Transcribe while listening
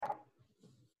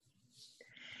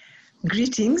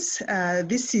Greetings.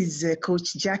 This is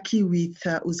Coach Jackie with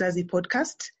Uzazi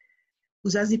Podcast.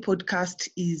 Uzazi Podcast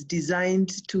is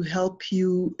designed to help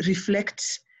you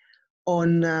reflect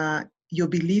on your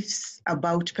beliefs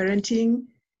about parenting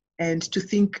and to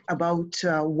think about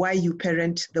why you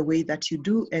parent the way that you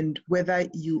do and whether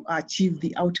you achieve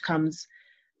the outcomes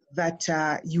that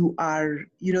that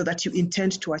you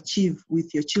intend to achieve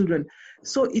with your children.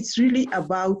 So it's really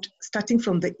about starting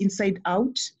from the inside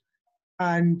out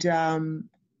and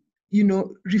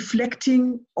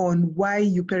reflecting on why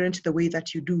you parent the way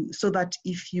that you do, so that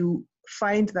if you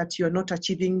find that you're not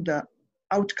achieving the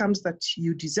outcomes that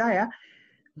you desire,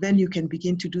 then you can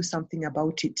begin to do something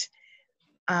about it.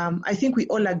 I think we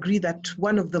all agree that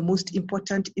one of the most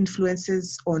important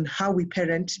influences on how we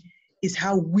parent is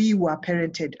how we were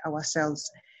parented ourselves.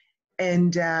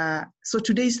 And so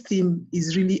today's theme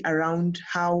is really around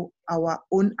how our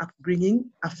own upbringing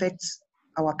affects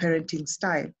our parenting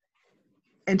style.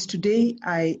 And today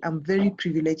I am very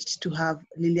privileged to have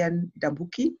Lilian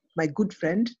Ndambuki, my good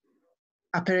friend,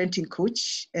 a parenting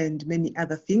coach, and many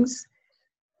other things,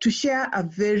 to share a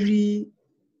very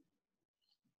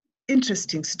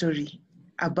interesting story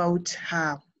about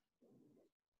her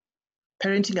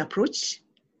parenting approach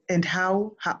and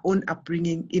how her own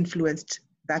upbringing influenced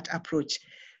that approach.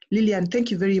 Lilian, thank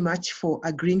you very much for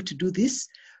agreeing to do this.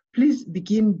 Please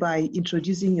begin by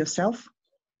introducing yourself.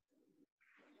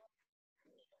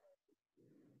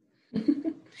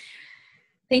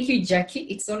 Thank you, Jackie.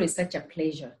 It's always such a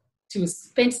pleasure to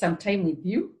spend some time with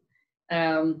you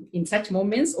in such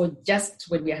moments, or just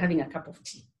when we are having a cup of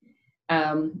tea.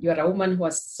 You are a woman who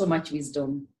has so much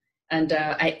wisdom, and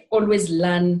I always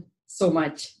learn so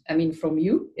much, from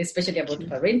you, especially about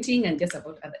parenting and just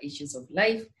about other issues of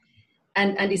life.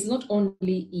 And it's not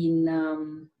only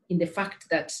in the fact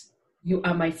that you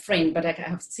are my friend, but I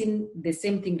have seen the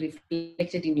same thing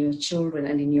reflected in your children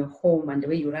and in your home and the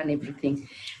way you run everything.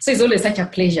 So it's always such a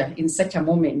pleasure in such a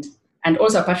moment. And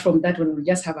also apart from that, when we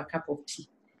just have a cup of tea.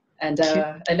 And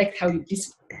I like how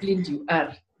disciplined you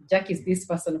are. Jack is this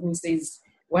person who says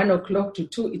 1 o'clock to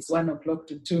 2, it's 1 o'clock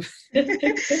to 2.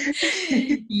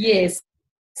 Yes.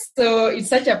 So it's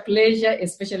such a pleasure,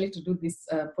 especially to do this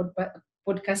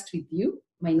podcast with you.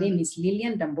 My name is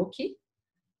Lilian Ndambuki.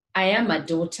 I am a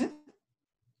daughter.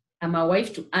 I'm a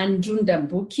wife to Andrew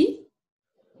Ndambuki,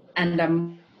 and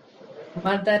I'm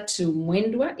mother to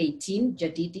Mwendwa, 18,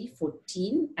 Jadidi,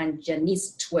 14, and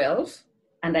Janice, 12,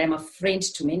 and I'm a friend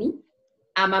to many.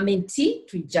 I'm a mentee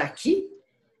to Jackie,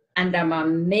 and I'm a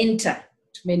mentor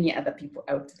to many other people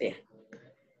out there.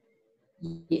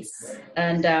 Yes,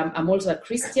 and I'm also a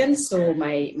Christian, so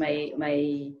my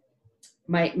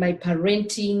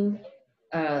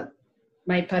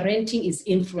parenting is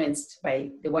influenced by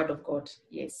the Word of God.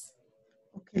 Yes.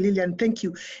 Okay, Lilian, thank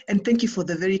you. And thank you for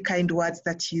the very kind words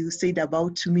that you said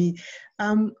about me.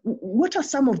 What are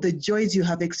some of the joys you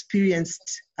have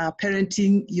experienced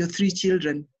parenting your 3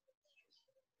 children?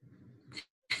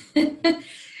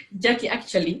 Jackie,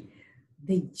 actually,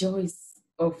 the joys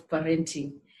of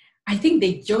parenting, I think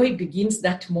the joy begins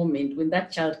that moment when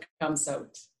that child comes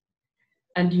out.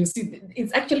 And you see,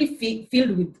 it's actually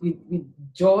filled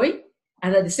with joy,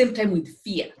 and at the same time with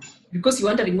fear, because you're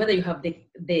wondering whether you have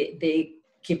the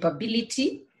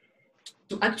capability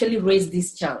to actually raise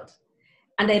this child.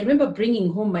 And I remember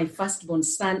bringing home my firstborn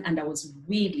son, and I was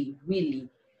really, really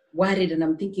worried, and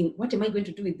I'm thinking, what am I going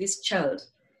to do with this child?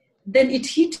 Then it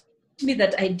hit me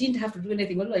that I didn't have to do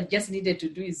anything. All I just needed to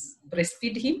do is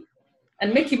breastfeed him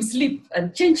and make him sleep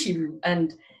and change him.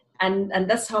 And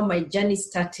that's how my journey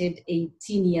started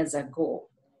 18 years ago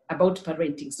about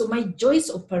parenting. So my joys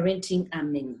of parenting are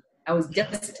many. I was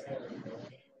just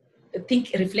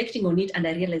reflecting on it, and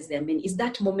I realized there are many. It's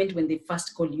that moment when they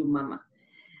first call you mama.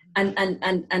 And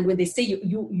when they say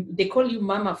they call you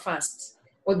mama first,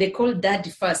 or they call daddy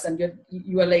first, and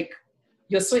you are like,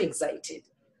 you're so excited.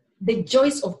 The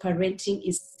joys of parenting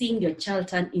is seeing your child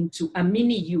turn into a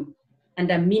mini you and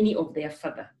a mini of their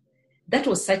father. That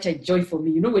was such a joy for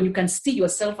me, when you can see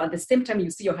yourself at the same time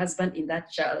you see your husband in that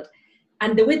child,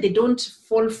 and the way they don't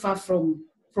fall far from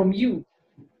you.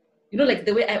 Like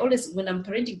the way I always, when I'm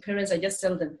parenting parents, I just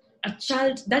tell them, that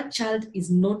child is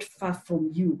not far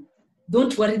from you.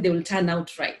 Don't worry, they will turn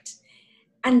out right.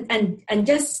 And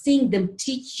just seeing them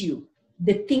teach you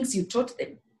the things you taught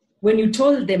them. When you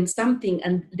told them something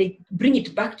and they bring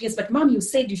it back to you, but mom, you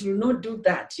said you should not do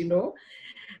that,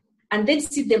 And then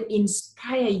see them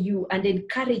inspire you and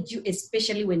encourage you,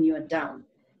 especially when you're down.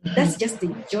 That's just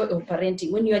the joy of parenting.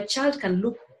 When your child can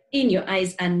look in your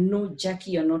eyes and know,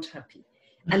 Jackie, you're not happy.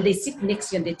 And they sit next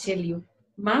to you and they tell you,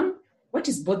 Mom, what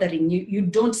is bothering you? You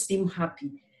don't seem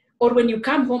happy. or when you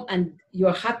come home and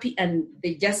you're happy and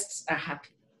they just are happy.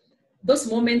 Those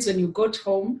moments when you got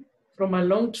home from a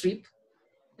long trip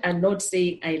and not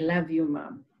saying, I love you,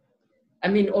 mom. I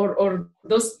mean, or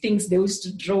those things they used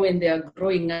to draw when they are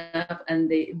growing up and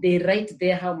they write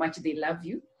there how much they love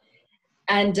you.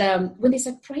 And when they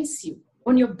surprise you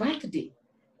on your birthday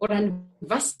or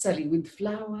anniversary with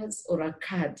flowers or a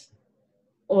card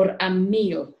or a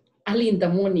meal early in the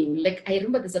morning. Like I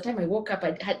remember there's a time I woke up,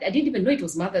 I didn't even know it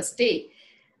was Mother's Day.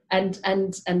 And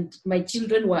my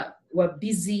children were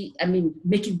busy,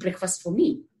 making breakfast for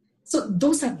me. So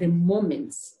those are the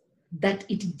moments that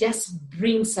it just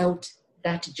brings out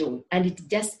that joy and it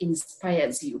just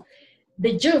inspires you.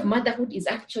 The joy of motherhood is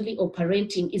actually, or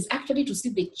parenting, is actually to see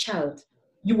the child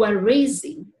you are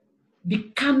raising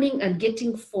becoming and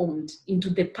getting formed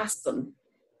into the person,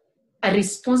 a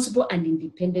responsible and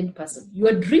independent person.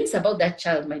 Your dreams about that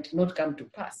child might not come to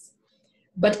pass,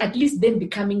 but at least them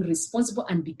becoming responsible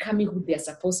and becoming who they're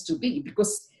supposed to be.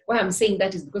 Because why I'm saying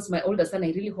that is because my older son,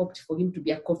 I really hoped for him to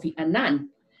be a Kofi Annan,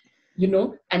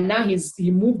 and now he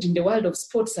moved in the world of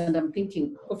sports, and I'm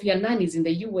thinking Kofi Annan is in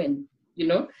the UN,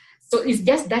 So it's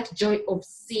just that joy of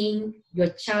seeing your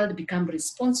child become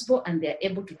responsible and they're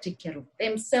able to take care of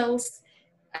themselves.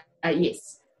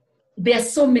 Yes, there are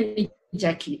so many,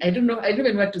 Jackie. I don't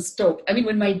even know where to stop.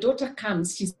 When my daughter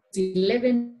comes, she's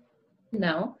 11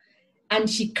 now, and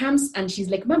she comes and she's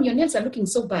like, Mom, your nails are looking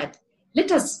so bad. Let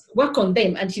us work on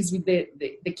them. And she's with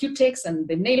the Q-Tex and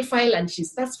the nail file, and she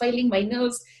starts filing my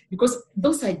nails, because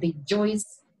those are the joys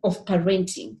of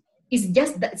parenting. It's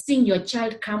just that seeing your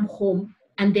child come home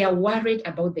and they are worried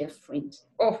about their friend.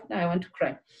 Oh, now I want to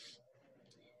cry.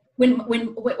 When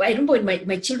I remember when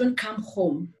my children come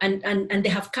home and they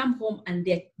have come home and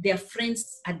their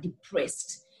friends are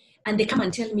depressed, and they come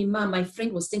and tell me, Mom, my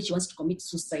friend was saying she wants to commit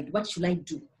suicide. What should I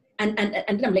do? And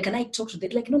then I'm like, can I talk to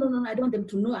them? Like, no, I don't want them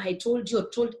to know I told you or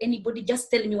told anybody. Just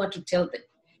tell me what to tell them.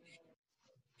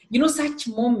 Such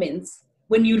moments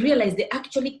when you realize they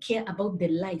actually care about the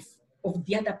life of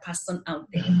the other person out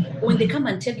there. When they come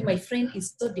and tell you, my friend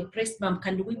is so depressed, Mom,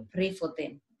 can we pray for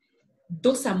them?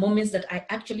 Those are moments that I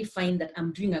actually find that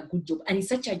I'm doing a good job. And it's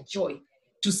such a joy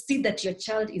to see that your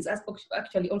child is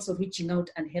actually also reaching out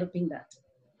and helping that.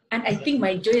 And I think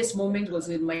my joyous moment was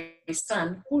with my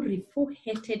son, who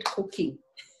hated cooking.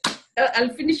 I'll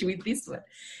finish with this one.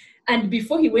 And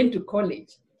before he went to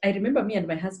college, I remember me and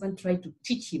my husband tried to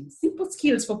teach him simple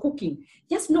skills for cooking.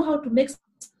 Just know how to make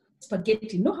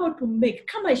spaghetti, know how to make.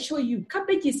 Come, I show you.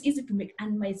 Cabbage is easy to make.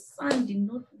 And my son did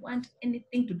not want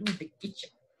anything to do with the kitchen.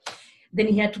 Then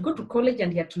he had to go to college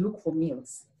and he had to look for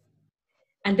meals.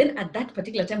 And then at that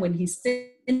particular time, when he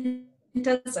sent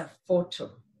us a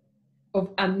photo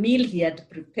of a meal he had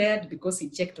prepared because he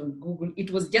checked on Google,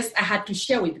 it was just, I had to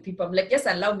share with people. I'm like, just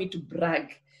allow me to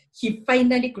brag. He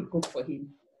finally could cook for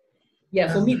him.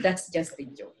 Yeah, for me, that's just the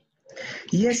joy.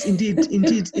 Yes, indeed,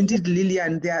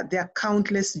 Lillian. There are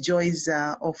countless joys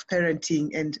of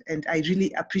parenting, and I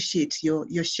really appreciate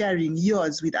your sharing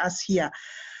yours with us here.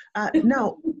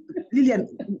 Now, Lillian,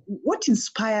 what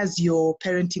inspires your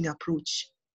parenting approach?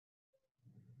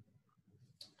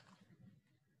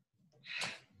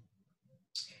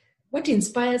 What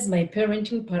inspires my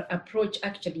parenting approach,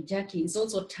 actually, Jackie, is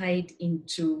also tied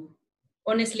into,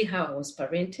 honestly, how I was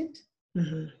parented.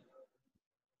 Mm-hmm.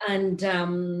 And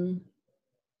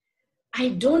I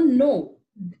don't know,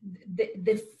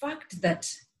 the fact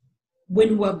that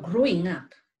when we're growing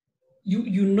up,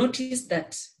 you notice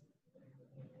that,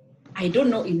 I don't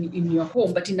know in your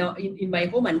home, but in my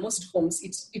home and most homes,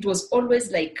 it was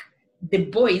always like the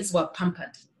boys were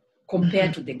pampered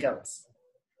compared to the girls.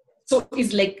 So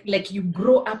it's like you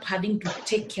grow up having to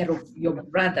take care of your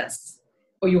brothers,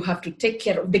 or you have to take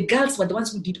care of the girls were the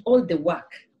ones who did all the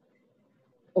work.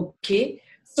 Okay,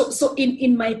 so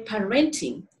in my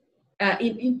parenting,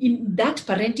 in that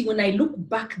parenting, when I look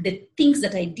back, the things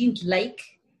that I didn't like,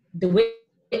 the way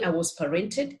I was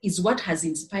parented, is what has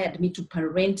inspired me to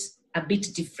parent a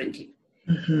bit differently.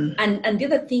 Mm-hmm. And the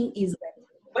other thing is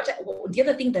that the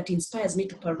other thing that inspires me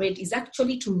to parent is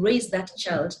actually to raise that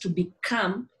child to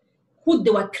become who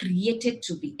they were created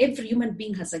to be. Every human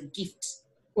being has a gift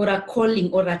or a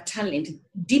calling or a talent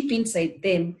deep inside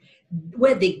them,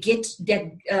 where they get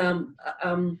they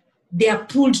are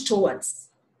pulled towards.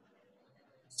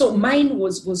 So mine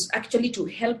was actually to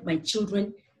help my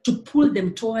children, to pull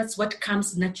them towards what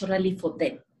comes naturally for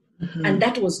them. Mm-hmm. And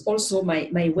that was also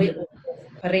my way of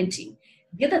parenting.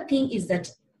 The other thing is that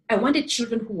I wanted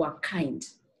children who were kind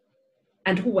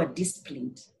and who were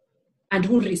disciplined and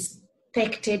who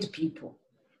respected people.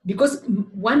 Because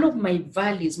one of my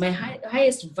values, my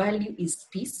highest value is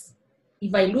peace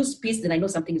If I lose peace, then I know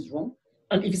something is wrong.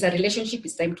 And if it's a relationship,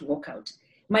 it's time to walk out.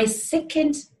 My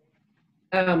second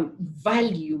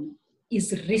value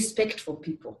is respect for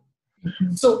people.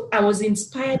 Mm-hmm. So I was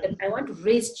inspired that I want to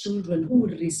raise children who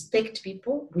will respect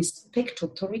people, respect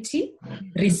authority,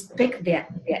 respect their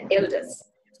elders.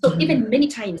 So even many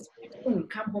times, people will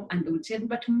come home and they will tell me,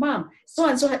 but mom,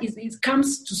 so-and-so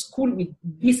comes to school with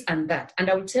this and that. And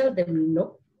I will tell them,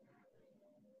 no.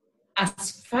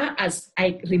 As far as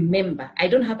I remember, I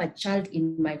don't have a child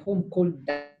in my home called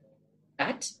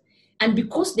that. And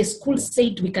because the school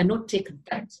said we cannot take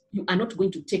that, you are not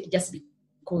going to take just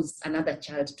because another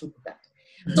child took that.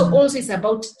 Mm-hmm. So also it's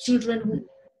about children who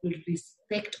will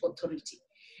respect authority.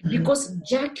 Mm-hmm. Because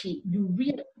Jackie,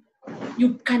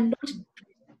 you cannot do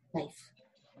life.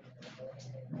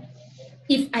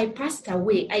 If I passed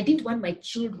away, I didn't want my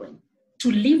children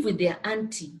to live with their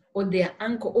auntie or their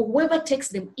uncle or whoever takes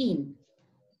them in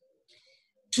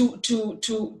to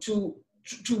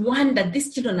warn that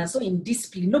these children are so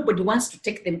indisciplined. Nobody wants to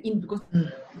take them in because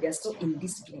they are so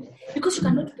indisciplined. Because you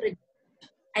cannot predict.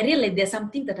 I realized there's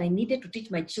something that I needed to teach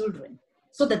my children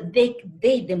so that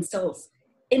they themselves,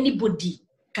 anybody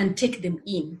can take them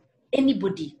in.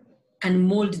 Anybody can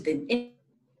mold them.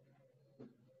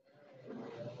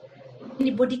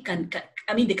 Anybody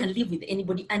they can live with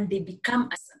anybody and they become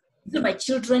my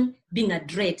children being a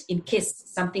dread in case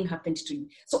something happened to you.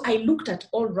 So I looked at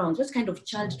all rounds. What kind of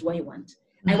child do I want?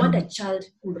 Mm-hmm. I want a child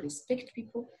who will respect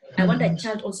people. I want a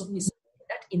child also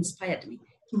that inspired me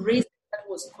to raise that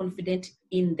was confident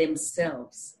in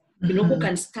themselves. Mm-hmm. Who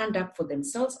can stand up for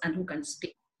themselves and who can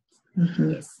speak.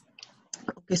 Mm-hmm. Yes.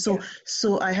 Okay,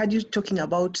 so I heard you talking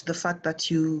about the fact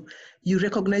that you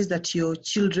recognize that your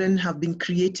children have been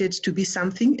created to be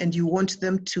something and you want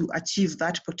them to achieve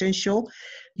that potential.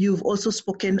 You've also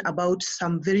spoken about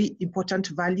some very important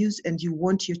values and you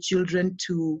want your children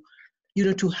to,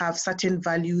 to have certain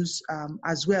values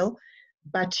as well.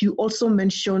 But you also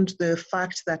mentioned the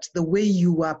fact that the way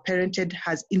you were parented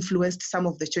has influenced some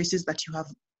of the choices that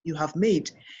you have made.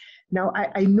 Now,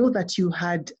 I know that you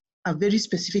had a very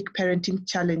specific parenting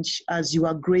challenge as you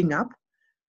are growing up.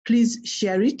 Please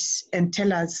share it and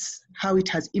tell us how it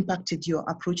has impacted your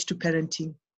approach to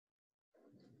parenting.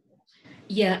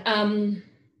 Yeah,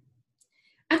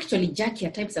 actually, Jackie,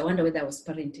 at times I wonder whether I was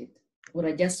parented or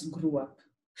I just grew up.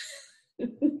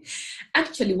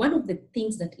 Actually, one of the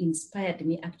things that inspired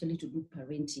me actually to do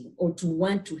parenting or to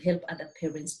want to help other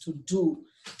parents to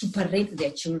parent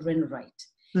their children right.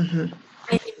 Mm-hmm.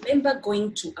 I remember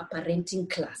going to a parenting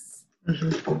class.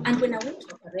 Mm-hmm. And when I went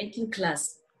to a parenting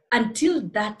class, until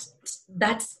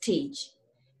that stage,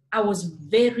 I was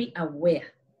very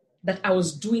aware that I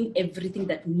was doing everything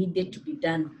that needed to be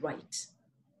done right.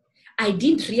 I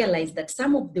didn't realize that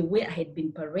some of the way I had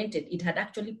been parented, it had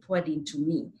actually poured into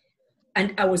me.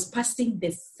 And I was passing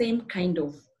the same kind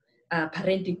of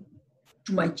parenting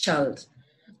to my child.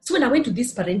 So when I went to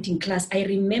this parenting class, I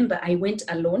remember I went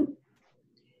alone.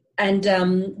 And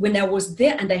when I was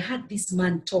there and I had this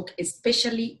man talk,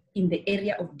 especially in the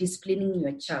area of disciplining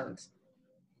your child,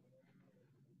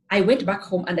 I went back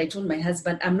home and I told my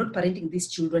husband, I'm not parenting these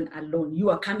children alone. You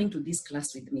are coming to this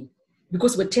class with me.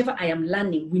 Because whatever I am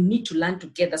learning, we need to learn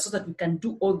together so that we can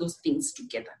do all those things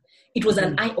together. It was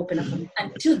an eye-opener for me.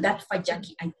 Until that far,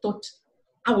 Jackie, I thought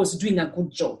I was doing a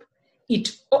good job.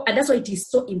 And that's why it is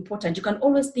so important. You can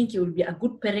always think you will be a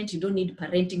good parent. You don't need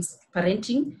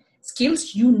parenting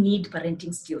skills. You need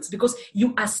parenting skills because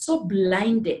you are so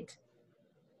blinded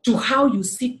to how you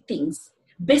see things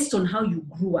based on how you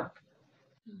grew up.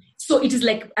 So it is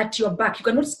like at your back. You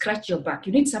cannot scratch your back.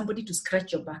 You need somebody to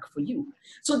scratch your back for you.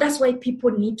 So that's why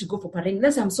people need to go for parenting.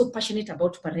 That's why I'm so passionate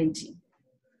about parenting.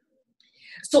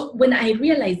 So when I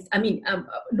realized,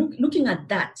 looking at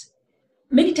that,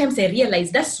 many times I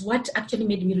realized that's what actually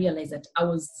made me realize that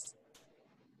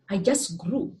I just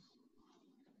grew.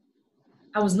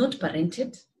 I was not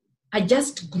parented. I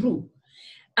just grew.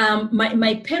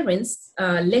 My parents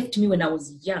left me when I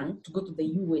was young to go to the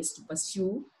US to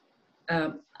pursue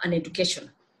an education.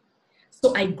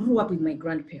 So I grew up with my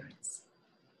grandparents.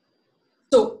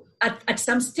 So at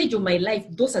some stage of my life,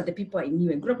 those are the people I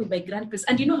knew. I grew up with my grandparents.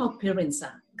 And you know how parents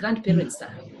are. Grandparents,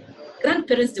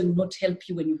 they will not help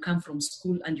you when you come from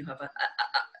school and you have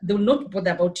they will not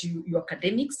bother about your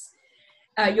academics.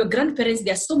 Your grandparents,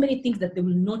 there are so many things that they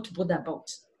will not bother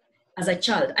about as a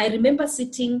child. I remember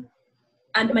sitting,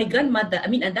 and my grandmother,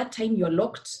 at that time you're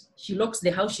locked. She locks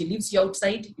the house, she leaves you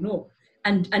outside,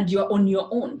 and you're on your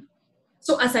own.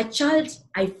 So as a child,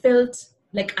 I felt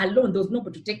like alone. There was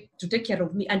nobody to take care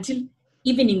of me until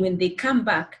evening when they come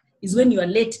back is when you are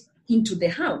let into the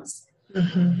house.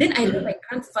 Mm-hmm. Then I remember my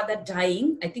grandfather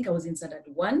dying. I think I was in standard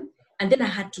 1. And then I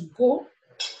had to go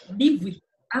live with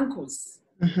uncles.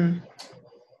 Mm-hmm.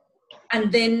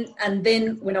 And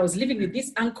then when I was living with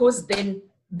these uncles, then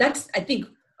that's, I think,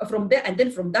 from there, and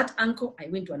then from that uncle, I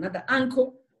went to another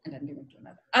uncle, and then I went to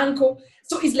another uncle.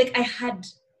 So it's like I had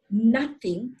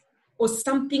nothing or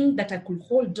something that I could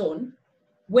hold on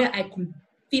where I could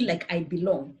feel like I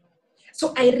belong.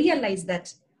 So I realized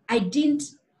that I didn't,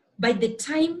 by the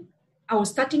time I was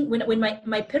starting, when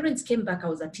my parents came back, I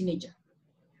was a teenager.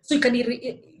 So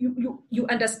you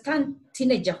understand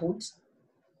teenagerhood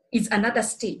is another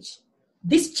stage.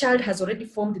 This child has already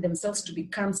formed themselves to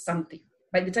become something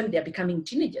by the time they're becoming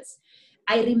teenagers.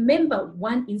 I remember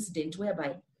one incident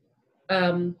whereby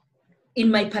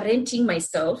in my parenting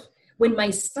myself, when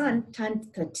my son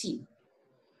turned 13,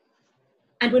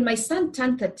 and when my son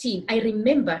turned 13, I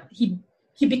remember he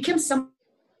became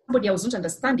somebody I was not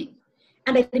understanding.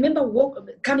 And I remember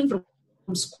coming from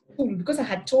school, because I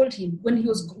had told him when he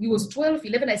was 12,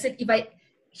 11, I said,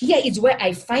 here is where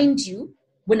I find you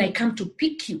when I come to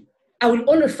pick you. I will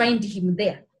only find him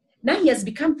there. Now he has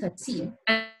become 13,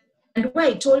 and where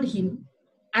I told him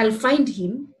I'll find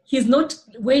him, he's not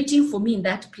waiting for me in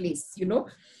that place,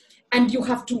 and you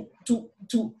have to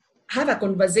have a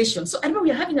conversation. So I remember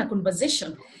we are having a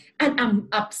conversation, and I'm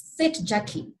upset,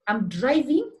 Jackie. I'm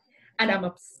driving, and I'm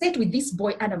upset with this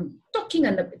boy, and I'm talking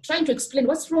and I'm trying to explain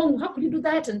what's wrong. How could you do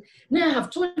that? And now I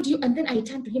have told you, and then I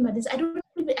turn to him and I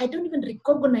don't even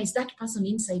recognize that person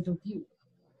inside of you.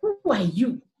 Who are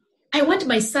you? I want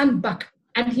my son back.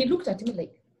 And he looked at me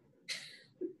like,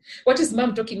 what is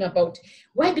mom talking about?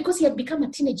 Why? Because he had become a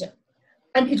teenager.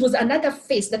 And it was another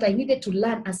phase that I needed to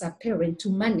learn as a parent to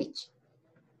manage.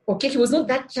 Okay, he was not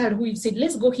that child who said,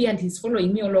 let's go here, and he's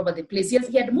following me all over the place.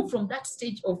 He had moved from that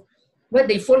stage of where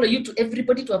they follow you to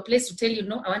everybody to a place to tell you,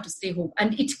 no, I want to stay home.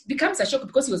 And it becomes a shock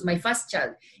because he was my first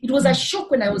child. It was a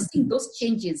shock when I was seeing those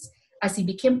changes as he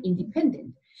became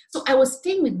independent. So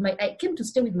I came to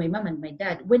stay with my mom and my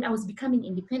dad when I was becoming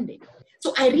independent.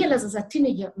 So I realized as a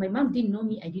teenager, my mom didn't know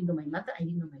me. I didn't know my mother. I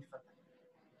didn't know my father.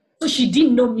 So she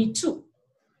didn't know me too.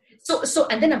 So,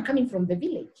 and then I'm coming from the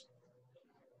village.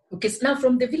 Okay, so now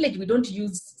from the village, we don't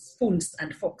use spoons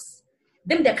and forks.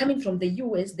 Then they're coming from the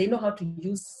US, they know how to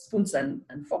use spoons and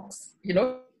forks,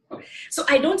 So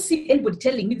I don't see anybody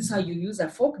telling me this is how you use a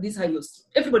fork, this is how you,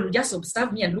 everybody will just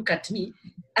observe me and look at me.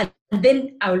 And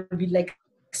then I will be like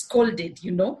scolded,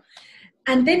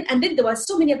 And then there were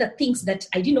so many other things that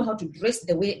I didn't know how to dress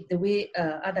the way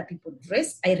other people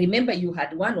dress. I remember you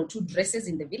had 1 or 2 dresses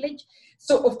in the village.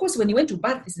 So of course, when you went to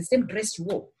bath, it's the same dress you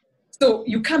wore. So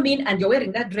you come in and you're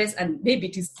wearing that dress, and maybe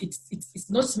it's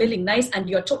not smelling nice, and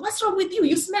you're told, what's wrong with you?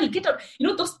 You smell, get out.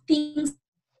 Those things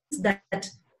that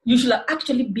you should are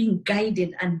actually being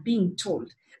guided and being told.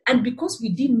 And because we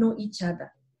didn't know each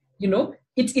other,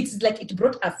 it's like it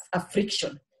brought a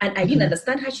friction. And I didn't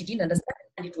understand her, she didn't understand,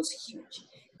 and it was huge.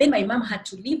 Then my mom had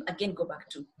to leave, again, go back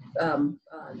to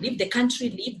leave the country,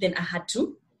 leave. Then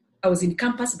I was in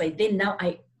campus by then. Now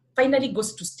I finally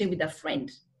goes to stay with a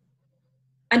friend.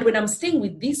 And when I'm staying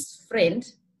with this friend,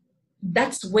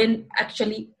 that's when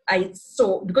actually I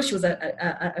saw, because she was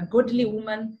a godly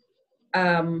woman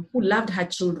who loved her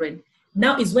children.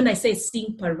 Now is when I say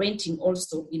seeing parenting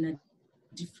also in a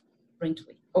different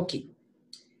way. Okay.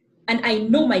 And I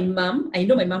know my mom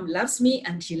loves me,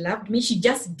 and she loved me. She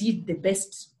just did the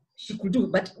best she could do,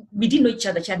 but we didn't know each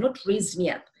other. She had not raised me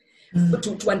up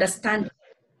to understand.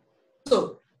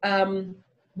 So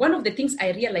one of the things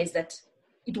I realized that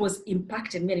it was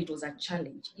impacted me, and it was a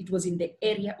challenge. It was in the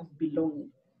area of belonging.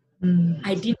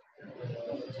 I didn't,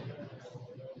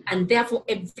 and therefore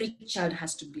every child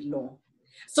has to belong.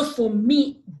 So for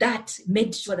me, that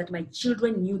made sure that my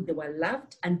children knew they were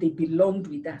loved and they belonged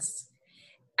with us.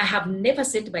 I have never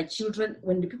said to my children,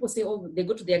 when the people say, oh, they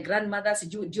go to their grandmothers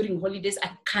during holidays,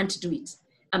 I can't do it.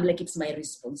 I'm like, it's my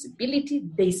responsibility.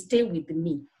 They stay with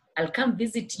me. I'll come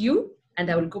visit you,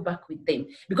 and I will go back with them,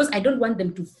 because I don't want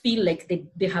them to feel like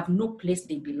they have no place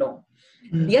they belong.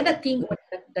 The other thing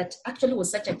that actually was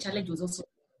such a challenge was also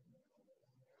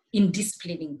in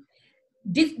disciplining.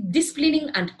 Disciplining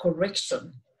and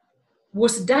correction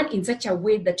was done in such a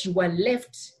way that you were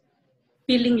left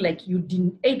feeling like you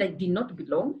either did not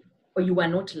belong or you were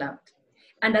not loved.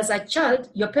 And as a child,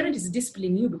 your parent is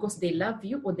disciplining you because they love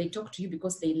you, or they talk to you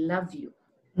because they love you.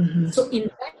 So in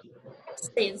that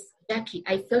sense, Jackie,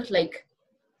 I felt like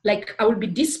I would be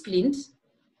disciplined,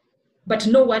 but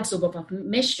no words of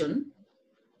affirmation,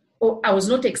 or I was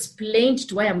not explained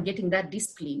to why I'm getting that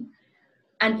discipline.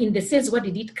 And in the sense, what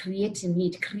did it create in me?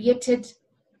 It created,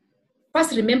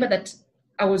 first, remember that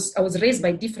I was raised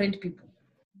by different people.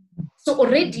 So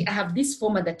already I have this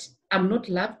format that I'm not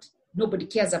loved, nobody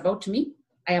cares about me,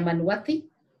 I am unworthy,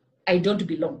 I don't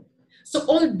belong. So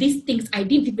all these things I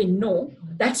didn't even know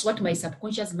that's what my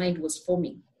subconscious mind was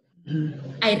forming.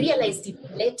 I realized it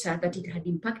later that it had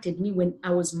impacted me when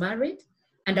I was married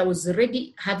and I was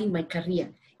already having my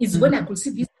career. Is when I could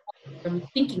see this. I'm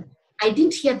thinking, I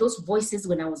didn't hear those voices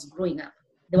when I was growing up.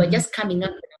 They were just coming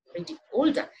up when I was already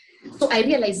older. So I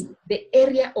realized the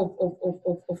area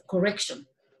of correction.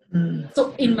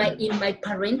 So in my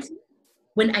parenting,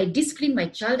 when I discipline my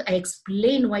child, I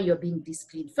explain why you're being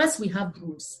disciplined. First, we have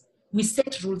rules. We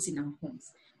set rules in our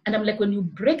homes. And I'm like, when you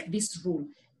break this rule,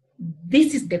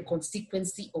 this is the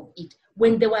consequence of it.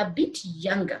 When they were a bit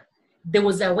younger, there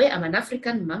was a way, I'm an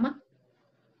African mama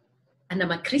and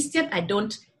I'm a Christian. I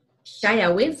don't shy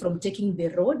away from taking the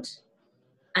road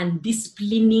and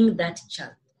disciplining that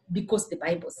child, because the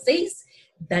Bible says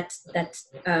that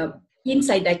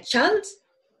inside a child,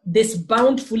 there's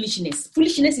bound foolishness.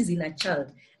 Foolishness is in a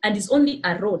child, and it's only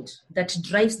a rod that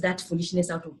drives that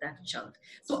foolishness out of that child.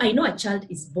 So I know a child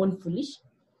is born foolish,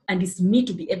 and it's me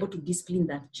to be able to discipline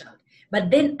that child.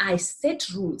 But then I set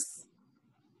rules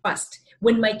first.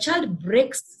 When my child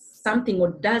breaks something or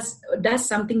does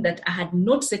something that I had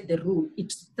not set the rule,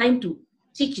 it's time to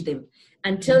teach them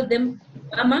and tell them,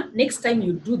 Mama, next time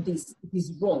you do this, it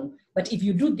is wrong. But if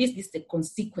you do this, these are the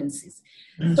consequences.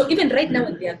 So even right now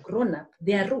when they are grown up,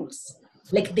 there are rules.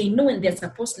 Like they know when they're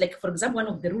supposed, like for example, one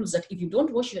of the rules that if you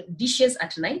don't wash your dishes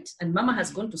at night and Mama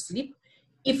has gone to sleep,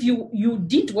 if you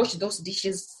didn't wash those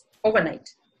dishes overnight,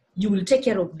 you will take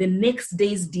care of the next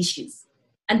day's dishes.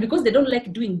 And because they don't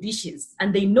like doing dishes,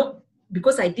 and they know,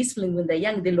 because I discipline when they're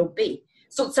young, they'll obey.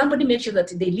 So somebody makes sure that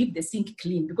they leave the sink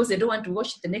clean because they don't want to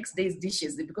wash the next day's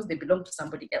dishes because they belong to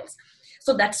somebody else.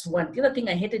 So that's one. The other thing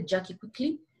I hated, Jackie,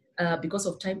 quickly, because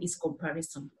of time, is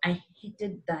comparison. I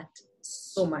hated that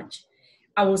so much.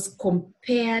 I was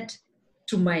compared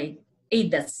to my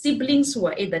either siblings who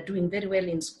are either doing very well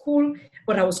in school,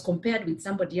 or I was compared with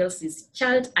somebody else's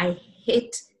child. I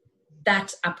hate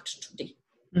that up to today.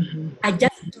 I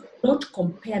just do not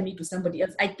compare me to somebody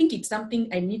else. I think it's something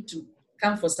I need to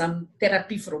come for some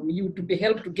therapy from you to be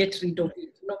helped to get rid of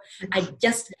it. You know, and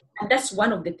that's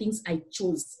one of the things I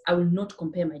chose. I will not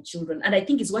compare my children. And I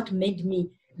think it's what made me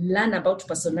learn about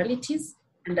personalities,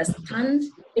 understand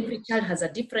every child has a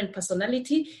different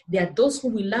personality. There are those who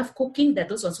will love cooking. There are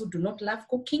those ones who do not love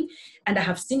cooking. And I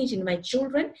have seen it in my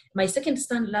children. My second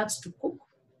son loves to cook.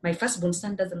 My firstborn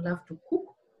son doesn't love to cook.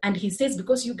 And he says,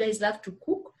 because you guys love to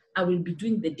cook, I will be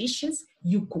doing the dishes,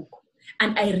 you cook.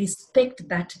 And I respect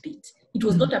that bit. It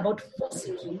was not about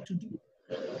forcing him to do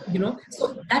it, you know.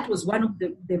 So that was one of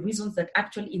the reasons that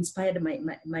actually inspired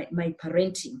my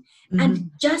parenting.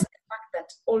 And just the fact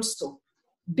that also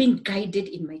being guided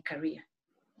in my career.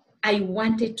 I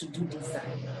wanted to do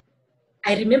design.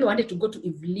 I remember I wanted to go to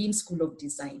Evelyn School of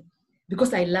Design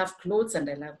because I love clothes and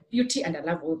I love beauty and I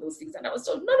love all those things. And I was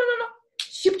told, no.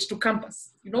 Shipped to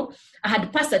campus, you know. I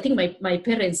had passed, I think my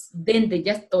parents, then they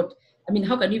just thought, I mean,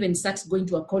 how can you even start going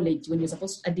to a college when you're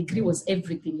supposed to, a degree was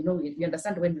everything, you know, you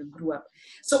understand when we grew up.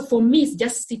 So for me, it's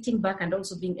just sitting back and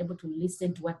also being able to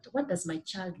listen to what does my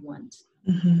child want?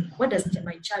 What does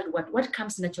my child want? What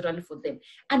comes naturally for them?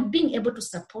 And being able to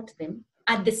support them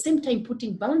at the same time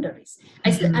putting boundaries.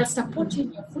 I said, I'll support you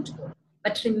in your football,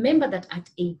 but remember that at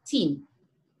 18,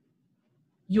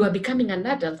 you are becoming an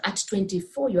adult. At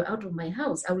 24, you're out of my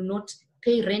house. I will not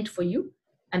pay rent for you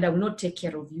and I will not take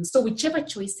care of you. So whichever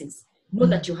choices, know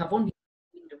that you have only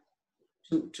a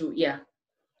window to yeah.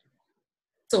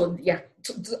 So yeah,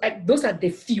 those are the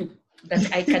few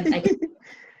that I can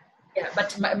yeah,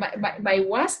 but my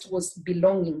worst was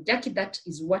belonging. Jackie, that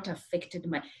is what affected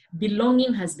my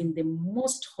belonging. Has been the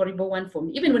most horrible one for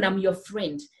me. Even when I'm your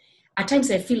friend, at times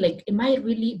I feel like, am I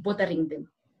really bothering them?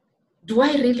 Do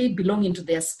I really belong into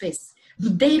their space? Do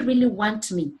they really want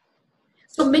me?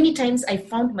 So many times I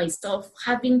found myself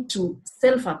having to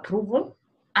self-approval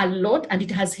a lot, and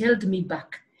it has held me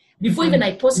back. Before even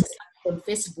I post on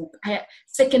Facebook, I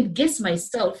second guess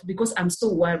myself because I'm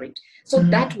so worried. So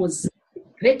that was the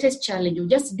greatest challenge of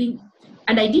just being,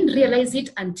 and I didn't realize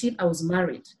it until I was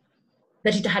married,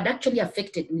 that it had actually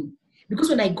affected me. Because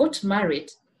when I got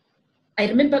married, I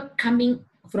remember coming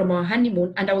from our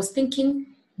honeymoon and I was thinking,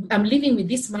 I'm living with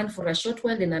this man for a short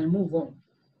while, then I'll move on.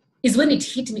 Is when it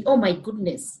hit me, oh my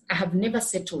goodness, I have never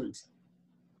settled.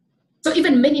 So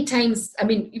even many times, I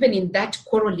mean, even in that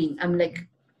quarreling, I'm like,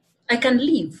 I can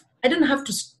leave. I don't have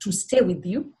to stay with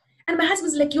you. And my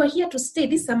husband's like, you are here to stay.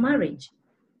 This is a marriage,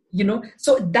 you know?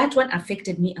 So that one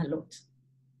affected me a lot.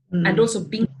 And also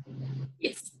being,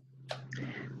 yes.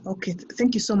 Okay,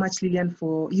 thank you so much, Lillian,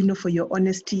 for for your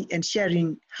honesty and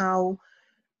sharing how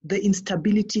the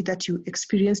instability that you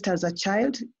experienced as a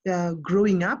child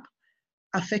growing up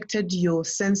affected your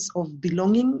sense of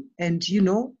belonging and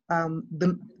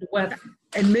the Worth.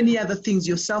 and many other things,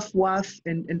 your self-worth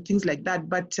and things like that.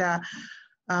 But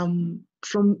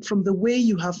from the way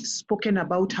you have spoken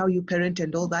about how you parent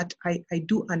and all that, I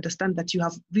do understand that you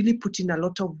have really put in a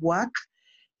lot of work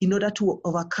in order to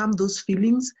overcome those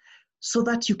feelings so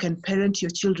that you can parent your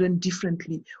children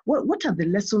differently. What are the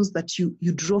lessons that you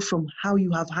draw from how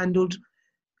you have handled,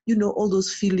 all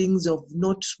those feelings of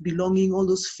not belonging, all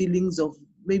those feelings of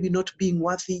maybe not being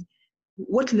worthy?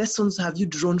 What lessons have you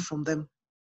drawn from them?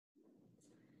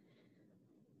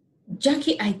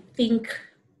 Jackie, I think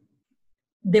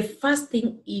the first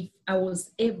thing, if I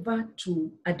was ever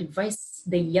to advise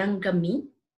the younger me,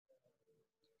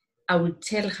 I would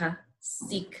tell her,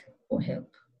 seek for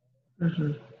help.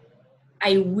 Mm-hmm.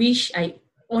 I wish I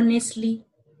honestly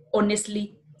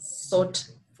sought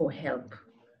for help.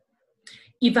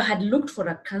 If I had looked for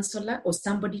a counselor or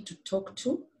somebody to talk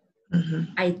to,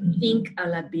 I think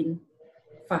I'll have been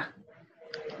far.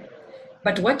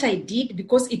 But what I did,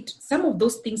 because some of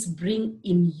those things bring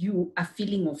in you a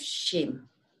feeling of shame.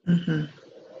 And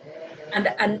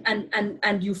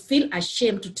you feel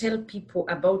ashamed to tell people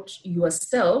about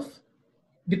yourself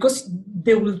because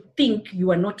they will think you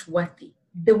are not worthy.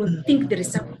 They will think there is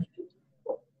something.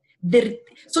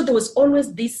 So there was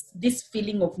always this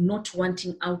feeling of not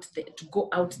wanting to go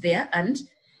out there and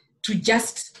to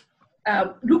just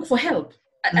look for help,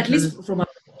 at least from a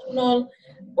professional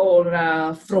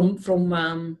or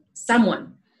from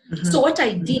someone. So what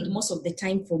I did most of the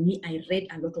time, for me, I read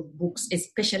a lot of books,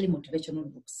 especially motivational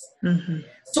books.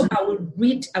 So I will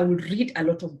read a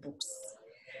lot of books.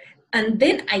 And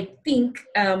then I think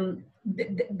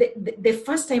the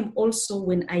first time also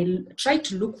when I tried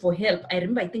to look for help, I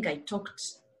remember I think I talked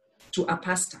to a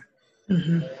pastor.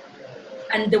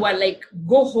 And they were like,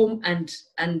 go home and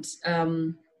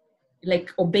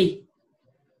like obey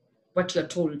what you're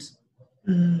told.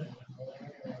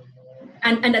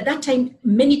 And at that time,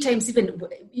 many times even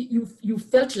you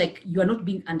felt like you are not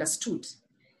being understood.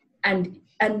 And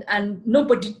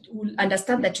nobody will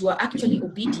understand that you are actually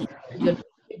obedient. You're doing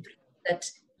everything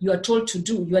that you are told to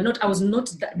do. You are not. I was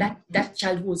not that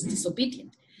child who was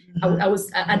disobedient. I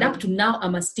was, and up to now,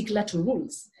 I'm a stickler to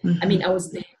rules. I mean, I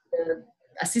was the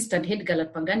assistant head girl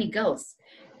at Pangani Girls,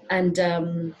 and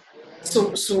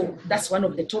so that's one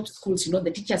of the top schools.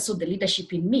 The teachers saw the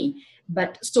leadership in me.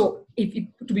 But so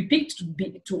to be picked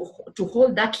to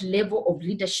hold that level of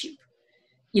leadership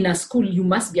in a school, you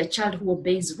must be a child who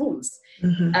obeys rules.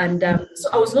 And so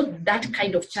I was not that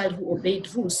kind of child who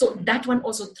obeyed rules. So that one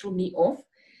also threw me off.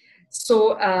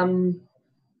 So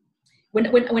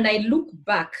when I look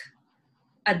back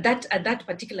at that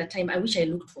particular time, I wish I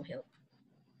looked for help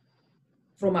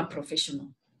from a professional.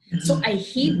 So I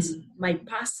hid my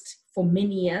past for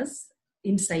many years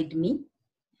inside me.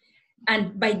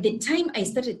 And by the time I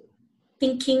started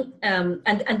thinking, and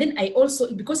then I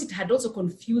also, because it had also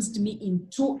confused me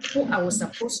into who I was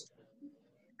supposed to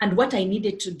and what I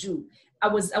needed to do. I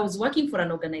was working for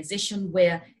an organization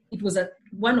where it was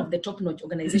one of the top-notch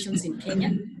organizations in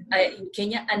Kenya.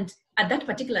 And at that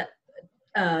particular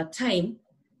time,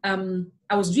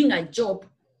 I was doing a job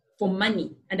for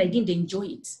money, and I didn't enjoy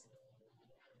it.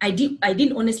 I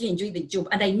didn't honestly enjoy the job,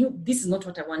 and I knew this is not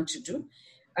what I want to do.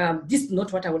 This is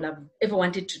not what I would have ever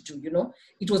wanted to do.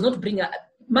 It was not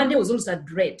Monday was also a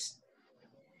dread.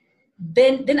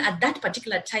 Then at that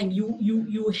particular time,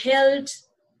 you held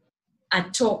a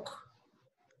talk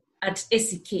at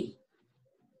SEK,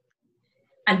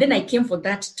 and then I came for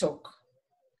that talk.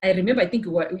 I remember, I think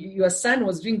your son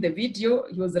was doing the video.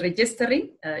 He was registering,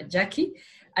 Jackie,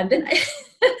 and then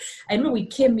I remember we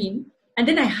came in, and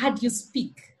then I heard you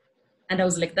speak, and I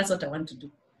was like, that's what I want to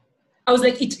do. I was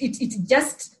like, it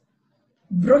just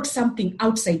brought something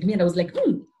outside me, and I was like,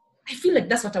 I feel like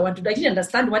that's what I want to do. I didn't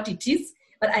understand what it is,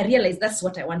 but I realized that's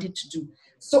what I wanted to do.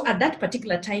 So at that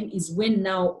particular time is when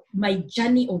now my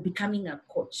journey of becoming a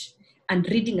coach and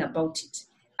reading about it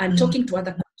and talking to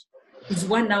other coaches is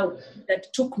one now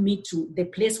that took me to the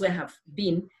place where I have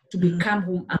been to become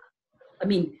whom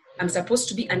I'm supposed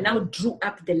to be, and now drew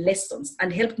up the lessons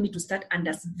and helped me to start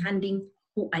understanding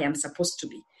who I am supposed to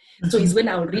be. So it's when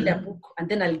I'll read a book and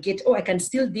then I'll get, I can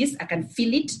still this, I can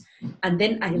feel it. And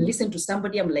then I listen to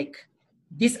somebody, I'm like,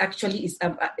 this actually is,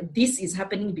 this is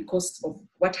happening because of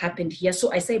what happened here.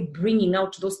 So I say bringing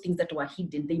out those things that were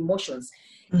hidden, the emotions.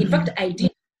 In fact, I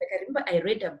remember I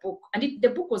read a book, and the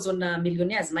book was on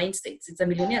millionaires' mindsets. It's a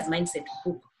millionaires' mindset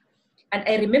book. And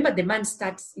I remember the man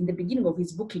starts in the beginning of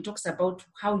his book, he talks about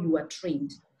how you are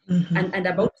trained and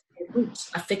about the root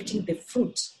affecting the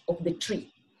fruit of the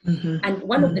tree. And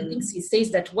one of the things he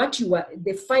says that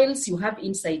the files you have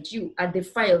inside you are the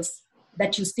files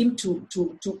that you seem to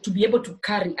be able to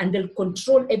carry, and they'll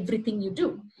control everything you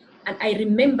do. And I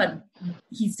remember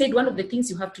he said one of the things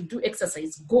you have to do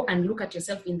exercise, go and look at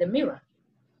yourself in the mirror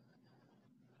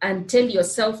and tell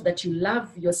yourself that you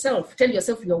love yourself, tell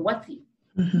yourself you're worthy.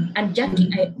 And Jackie,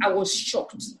 I was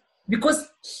shocked because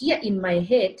here in my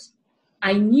head,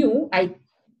 I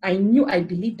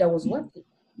believed I was worthy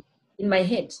in my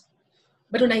head.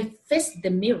 But when I faced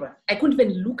the mirror, I couldn't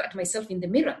even look at myself in the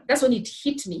mirror. That's when it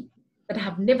hit me that I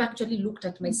have never actually looked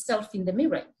at myself in the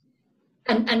mirror.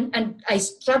 And I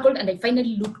struggled, and I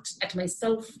finally looked at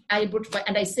myself,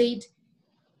 and I said,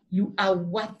 you are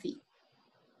worthy.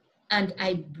 And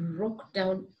I broke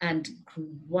down and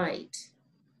cried.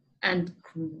 And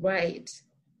cried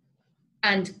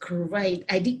and cried.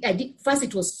 I did. First,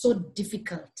 it was so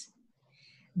difficult,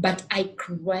 but I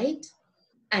cried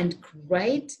and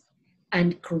cried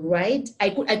and cried.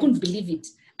 I couldn't believe it.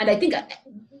 And I think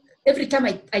every time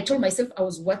I told myself I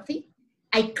was worthy,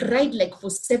 I cried like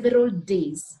for several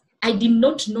days. I did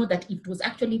not know that it was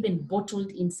actually even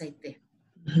bottled inside there.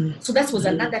 So that was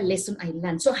another lesson I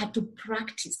learned. So I had to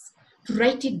practice to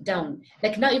write it down.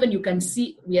 Like now, even you can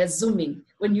see we are zooming.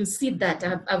 When you see that,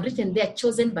 I've written there,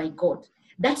 chosen by God.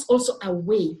 That's also a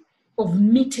way of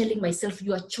me telling myself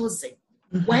you are chosen.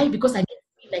 Why? Because I didn't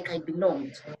feel like I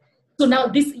belonged. So now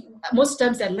this, most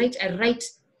times I write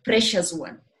precious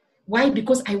one. Why?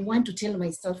 Because I want to tell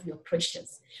myself you're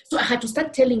precious. So I had to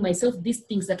start telling myself these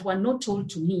things that were not told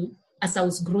to me as I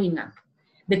was growing up.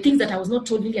 The things that I was not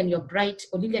told, Lillian, you're bright,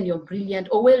 or Lillian, you're brilliant,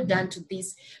 or well done to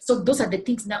this. So those are the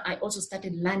things now I also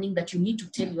started learning that you need to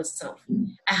tell yourself.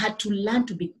 I had to learn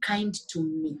to be kind to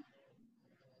me.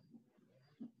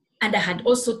 And I had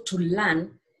also to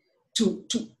learn to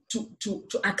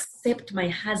accept my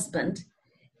husband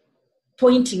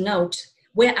pointing out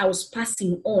where I was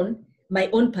passing on my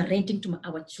own parenting to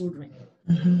our children.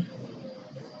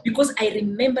 Because I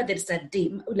remember there's a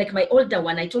day, like my older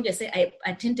one, I told you, I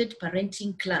attended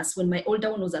parenting class when my older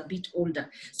one was a bit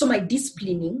older. So my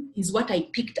disciplining is what I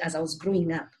picked as I was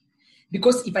growing up.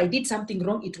 Because if I did something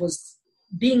wrong, it was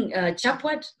being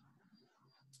chapward,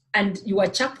 and you are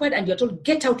chapward and you're told,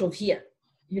 get out of here,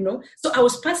 you know. So I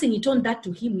was passing it on that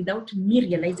to him without me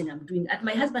realizing I'm doing that.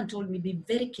 My husband told me, be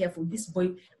very careful, this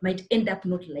boy might end up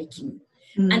not liking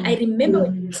you. And I remember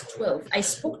when he was 12, I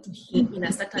spoke to him in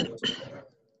a certain way.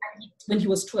 When he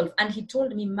was 12, and he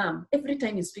told me, Mom, every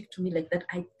time you speak to me like that,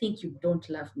 I think you don't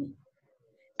love me.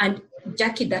 And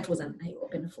Jackie, that was an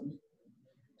eye-opener for me.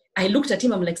 I looked at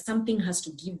him, I'm like, something has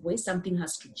to give way, something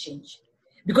has to change.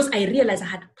 Because I realized I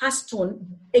had passed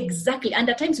on exactly, and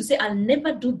at times you say, I'll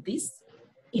never do this.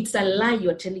 It's a lie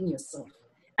you're telling yourself.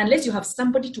 Unless you have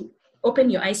somebody to open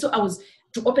your eyes. So I was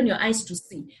to open your eyes to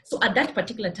see. So at that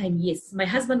particular time, yes, my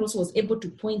husband also was able to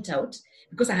point out,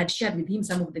 because I had shared with him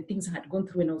some of the things I had gone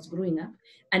through when I was growing up,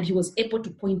 and he was able to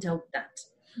point out that.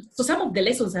 So some of the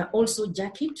lessons are also,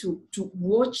 Jackie, to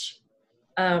watch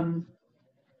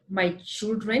my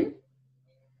children.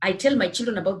 I tell my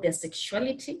children about their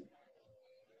sexuality.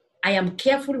 I am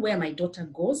careful where my daughter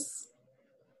goes.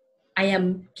 I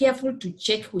am careful to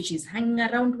check who she's hanging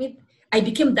around with. I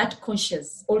became that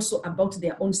conscious also about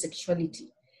their own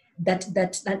sexuality,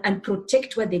 and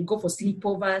protect where they go for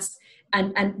sleepovers,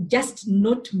 and just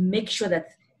not make sure that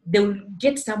they will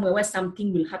get somewhere where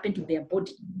something will happen to their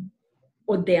body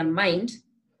or their mind,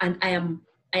 and I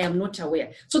am not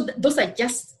aware. So those are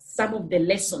just some of the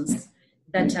lessons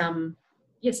that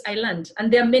yes, I learned,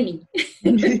 and there are many.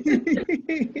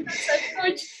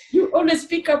 Coach, you always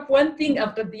pick up one thing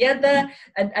after the other,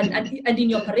 and in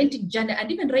your parenting journey,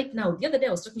 and even right now, the other day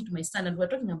I was talking to my son, and we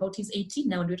were talking about, he's 18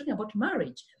 now, and we were talking about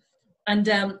marriage. And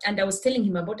I was telling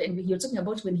him about, and he was talking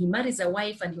about when he marries a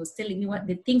wife, and he was telling me what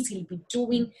the things he'll be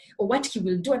doing or what he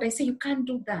will do. And I say, you can't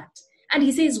do that. And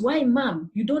he says, why, Mom?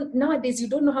 Nowadays, you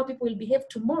don't know how people will behave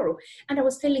tomorrow. And I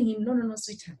was telling him, no,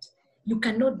 sweetheart. You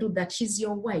cannot do that. She's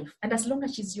your wife. And as long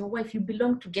as she's your wife, you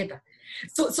belong together.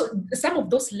 So some of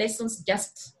those lessons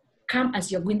just come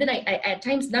as you're going. Then I at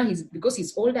times now, because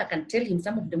he's older, I can tell him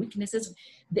some of the weaknesses,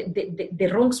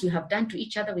 the wrongs we have done to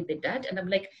each other with the dad. And I'm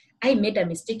like, I made a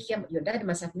mistake here. Your dad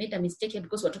must have made a mistake here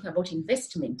because we're talking about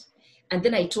investment. And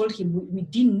then I told him, we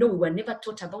didn't know, we were never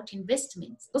taught about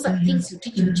investments. Those are things you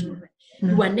teach your children.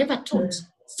 You were never taught.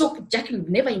 So Jackie, we've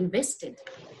never invested.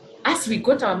 As we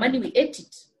got our money, we ate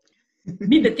it.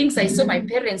 Me, the things I saw my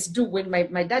parents do when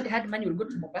my dad had money, we'll go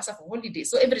to Mombasa for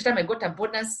holidays. So every time I got a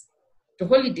bonus to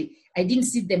holiday. I didn't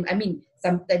see them. I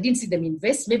didn't see them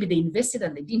invest. Maybe they invested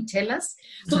and they didn't tell us.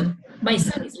 So my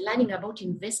son is learning about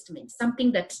investment,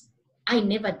 something that I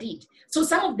never did. So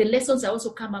some of the lessons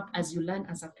also come up as you learn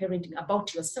as a parenting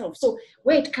about yourself. So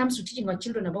when it comes to teaching our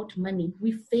children about money,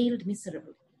 we failed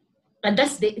miserably. And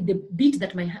that's the bit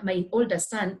that my older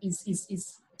son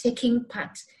is taking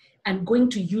part and going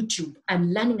to YouTube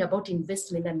and learning about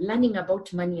investment and learning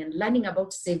about money and learning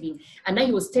about saving. And now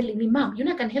he was telling me, Mom,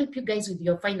 I can help you guys with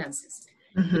your finances.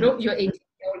 You're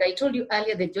 18-year-old. I told you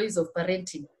earlier the joys of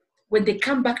parenting. When they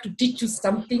come back to teach you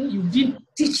something, you didn't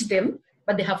teach them,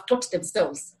 but they have taught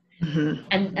themselves.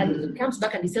 And he comes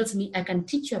back and he tells me, I can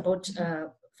teach you about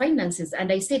finances.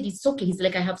 And I said, it's okay. He's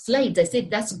like, I have slides. I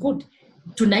said, that's good.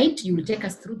 Tonight, you will take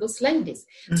us through those slides.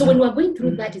 So when we were going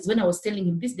through that is when I was telling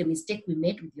him, this is the mistake we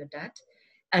made with your dad.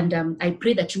 And I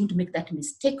pray that you won't make that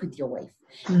mistake with your wife.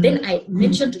 Then I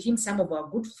mentioned to him some of our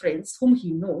good friends whom he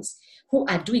knows who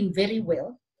are doing very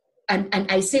well. And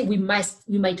I say we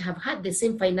might have had the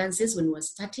same finances when we were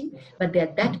starting, but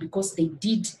they're that because they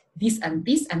did this, and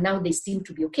now they seem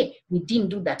to be okay. We didn't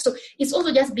do that. So it's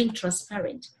also just being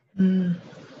transparent.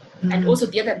 And also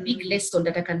the other big lesson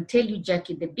that I can tell you,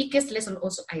 Jackie, the biggest lesson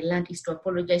also I learned is to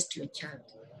apologize to your child.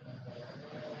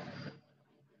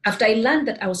 After I learned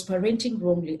that I was parenting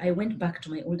wrongly, I went back to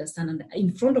my older son and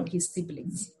in front of his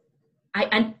siblings.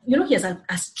 He has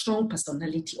a strong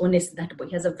personality, honestly, that boy.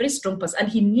 He has a very strong person, and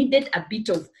he needed a bit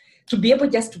to be able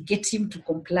just to get him to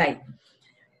comply.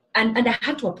 And I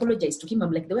had to apologize to him.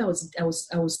 I'm like, the way I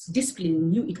was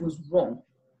disciplining you, it was wrong.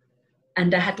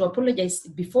 And I had to apologize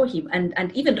before him.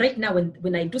 And even right now,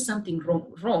 when I do something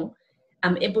wrong,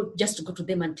 I'm able just to go to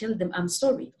them and tell them I'm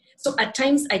sorry. So at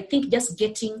times, I think just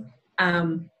getting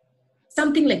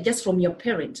something like just from your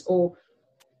parent or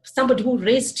somebody who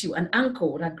raised you, an uncle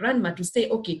or a grandma, to say,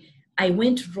 okay, I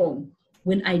went wrong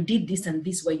when I did this and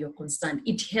this where you're concerned.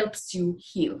 It helps you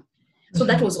heal. So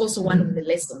that was also one of the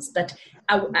lessons, that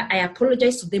I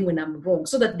apologize to them when I'm wrong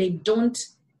so that they don't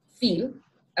feel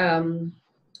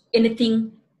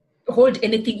hold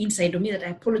anything inside of me, that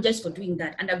I apologize for doing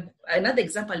that. And another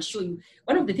example I'll show you.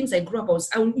 One of the things I grew up was,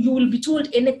 you will be told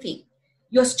anything.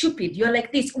 You're stupid. You're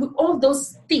like this. All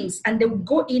those things. And they will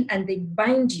go in and they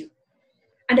bind you.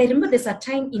 And I remember there's a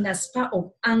time in a spur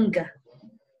of anger,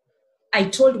 I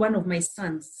told one of my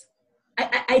sons,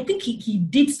 I think he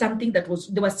did something they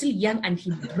were still young, and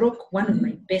he broke one of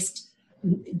my best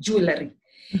jewelry.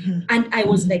 And I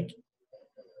was like,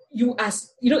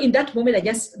 in that moment,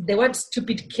 the word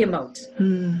stupid came out.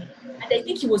 And I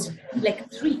think he was like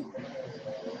 3.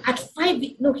 At 5,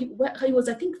 he was,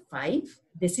 I think, 5.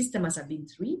 The sister must have been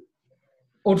 3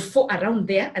 or 4, around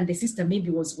there. And the sister maybe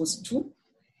was 2.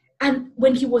 And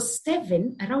when he was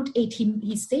 7, around 8,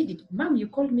 he said it, Mom, you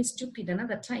called me stupid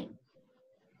another time.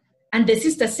 And the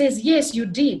sister says, yes, you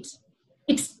did.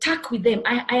 It stuck with them.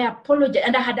 I apologize.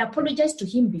 And I had apologized to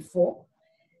him before.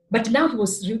 But now he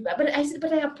was, but I said,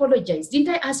 but I apologize.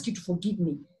 Didn't I ask you to forgive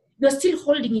me? You're still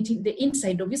holding it in the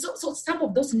inside of you. So some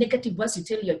of those negative words you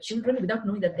tell your children without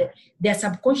knowing that their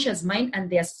subconscious mind and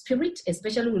their spirit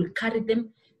especially will carry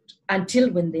them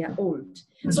until when they are old.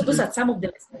 So those are some of the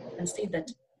lessons I can say that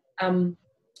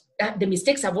the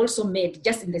mistakes I've also made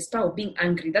just in the spur of being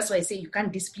angry. That's why I say you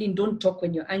can't discipline. Don't talk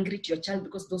when you're angry to your child,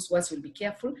 because those words will be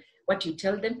careful what you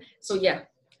tell them. So yeah.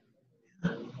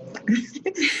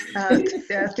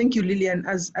 Thank you, Lillian.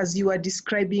 As you are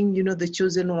describing, the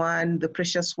chosen one, the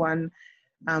precious one,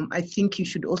 I think you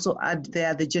should also add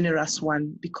there the generous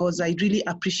one, because I really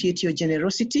appreciate your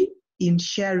generosity in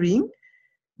sharing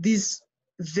these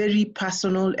very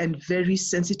personal and very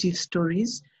sensitive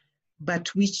stories, but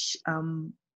which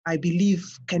I believe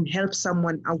can help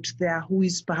someone out there who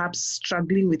is perhaps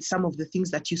struggling with some of the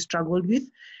things that you struggled with,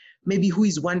 maybe who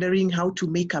is wondering how to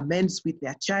make amends with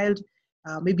their child,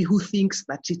 maybe who thinks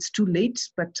that it's too late.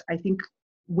 But I think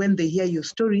when they hear your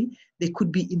story, they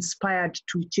could be inspired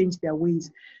to change their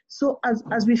ways. So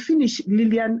as we finish,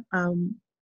 Lillian,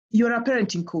 you're a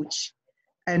parenting coach.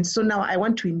 And so now I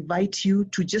want to invite you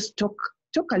to just talk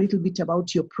a little bit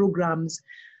about your programs,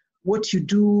 what you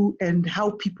do, and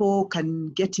how people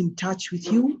can get in touch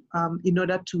with you in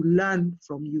order to learn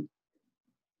from you.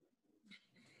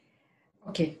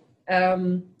 Okay.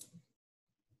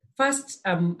 First,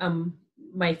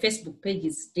 my Facebook page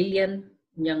is Lillian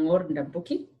Nyangor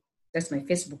Ndambuki. That's my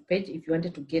Facebook page if you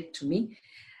wanted to get to me.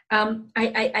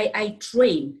 I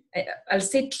train, I'll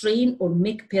say train or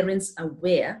make parents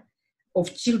aware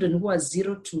of children who are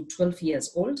 0 to 12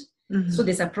 years old. So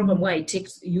there's a program where I take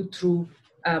you through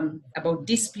about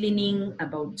disciplining,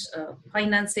 about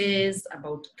finances,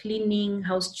 about cleaning,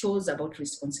 house chores, about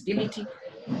responsibility.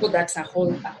 So that's a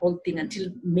whole thing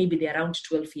until maybe they're around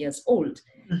 12 years old.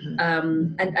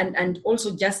 And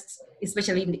also just,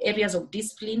 especially in the areas of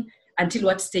discipline, until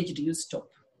what stage do you stop?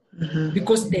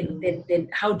 Because then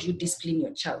how do you discipline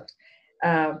your child?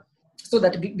 So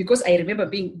that, because I remember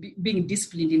being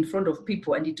disciplined in front of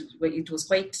people, and it was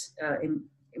quite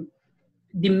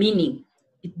demeaning.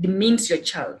 It demeans your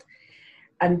child.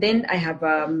 And then I have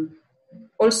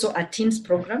also a teens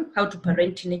program, how to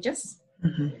parent teenagers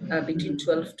between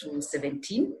 12 to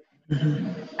 17.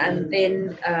 And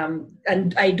then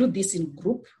and I do this in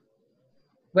group,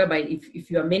 whereby if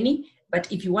you are many,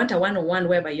 but if you want a one-on-one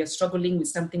whereby you're struggling with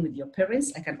something with your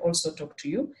parents, I can also talk to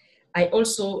you. I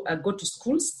also go to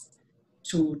schools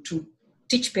to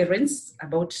teach parents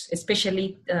about,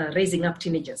 especially raising up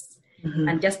teenagers,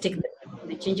 and just take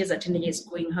the changes a teenager is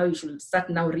going, how you should start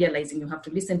now realizing you have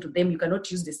to listen to them. You cannot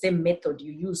use the same method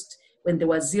you used when they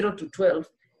were 0 to 12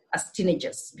 as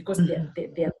teenagers, because they are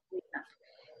growing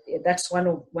up. That's one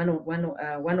of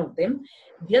them.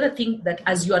 The other thing that,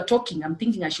 as you are talking, I'm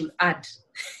thinking I should add.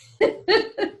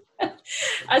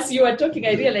 As you are talking,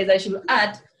 I realized I should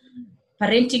add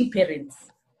parenting parents.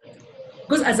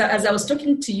 Because as I was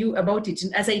talking to you about it,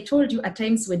 and as I told you, at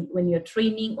times when you're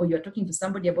training or you're talking to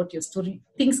somebody about your story,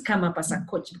 things come up as a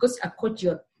coach. Because a coach,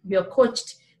 you're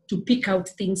coached to pick out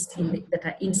things that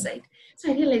are inside.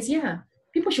 So I realized,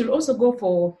 people should also go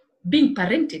for being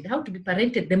parented, how to be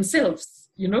parented themselves,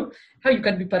 how you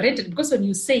can be parented. Because when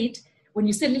you say,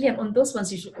 Lillian, on those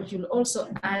ones, you should also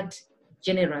add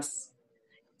generous.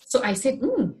 So I said,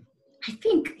 I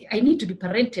think I need to be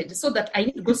parented, so that I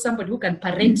need to go to somebody who can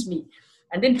parent me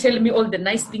and then tell me all the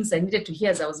nice things I needed to hear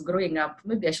as I was growing up.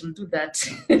 Maybe I should do that.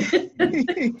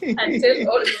 And tell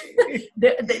all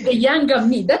the younger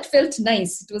me. That felt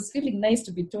nice. It was feeling nice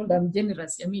to be told I'm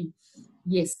generous.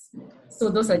 Yes. So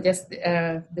those are just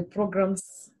the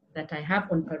programs that I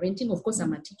have on parenting. Of course,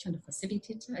 I'm a teacher and a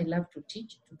facilitator. I love to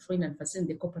teach, to train and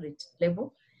facilitate the corporate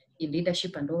level in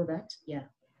leadership and all that. Yeah.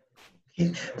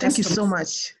 Okay. Thank you so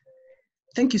much.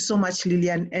 Thank you so much,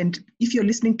 Lillian. And if you're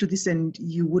listening to this and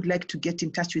you would like to get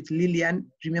in touch with Lillian,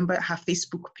 remember her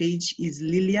Facebook page is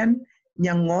Lillian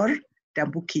Nyangor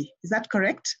Dambuki. Is that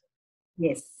correct?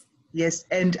 Yes. Yes.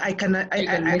 And I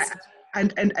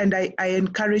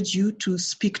encourage you to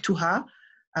speak to her.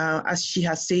 As she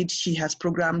has said, she has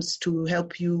programs to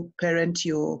help you parent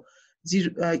your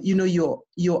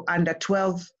under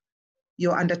 12,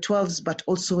 your under 12s, but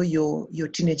also your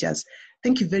teenagers.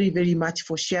 Thank you very, very much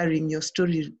for sharing your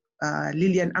story,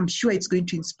 Lillian. I'm sure it's going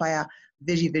to inspire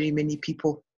very, very many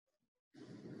people.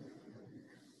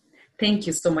 Thank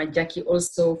you so much, Jackie,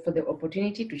 also for the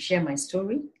opportunity to share my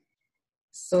story,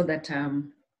 so that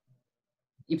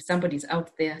if somebody's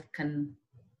out there can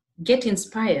get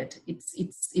inspired.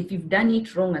 It's if you've done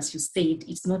it wrong, as you said,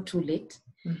 it's not too late.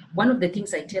 One of the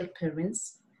things I tell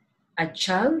parents, a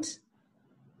child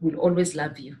will always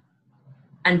love you.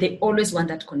 And they always want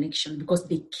that connection because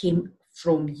they came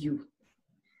from you.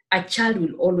 A child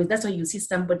will always, that's why you see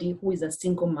somebody who is a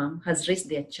single mom, has raised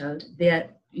their child, they are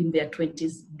in their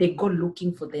 20s, they go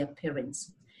looking for their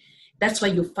parents. That's why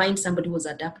you find somebody who was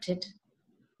adopted.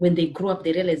 When they grow up,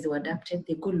 they realize they were adopted,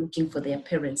 they go looking for their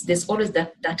parents. There's always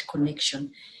that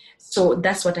connection. So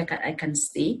that's what I can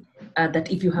say, that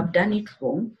if you have done it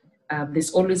wrong, there's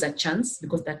always a chance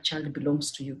because that child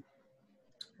belongs to you.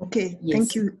 Okay, yes.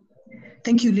 Thank you.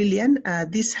 Thank you, Lillian.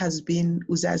 This has been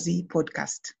Uzazi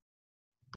Podcast.